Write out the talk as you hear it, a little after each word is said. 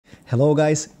Hello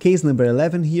guys, case number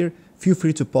 11 here. Feel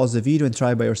free to pause the video and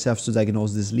try by yourselves to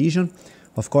diagnose this lesion.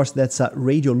 Of course, that's a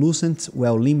radiolucent,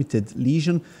 well-limited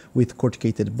lesion with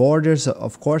corticated borders,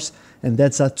 of course, and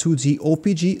that's a 2D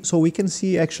OPG, so we can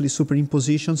see actually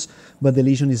superimpositions, but the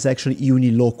lesion is actually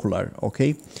unilocular,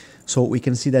 okay? So we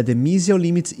can see that the mesial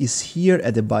limit is here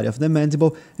at the body of the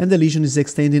mandible, and the lesion is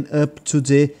extending up to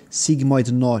the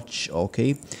sigmoid notch,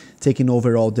 okay? Taking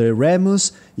over all the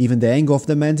ramus, even the angle of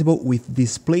the mandible, with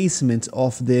displacement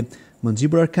of the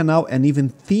mandibular canal and even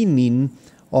thinning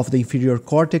of the inferior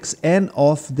cortex and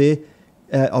of the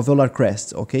alveolar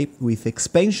crest, okay? With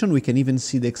expansion, we can even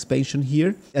see the expansion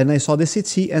here. And I saw the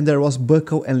CT and there was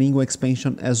buccal and lingual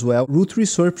expansion as well. Root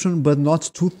resorption, but not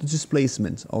tooth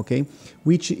displacement, okay?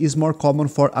 Which is more common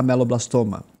for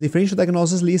ameloblastoma. Differential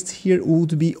diagnosis list here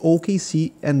would be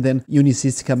OKC and then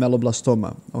Unicystic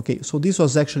ameloblastoma, okay? So this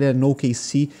was actually an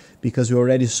OKC because we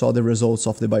already saw the results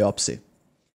of the biopsy.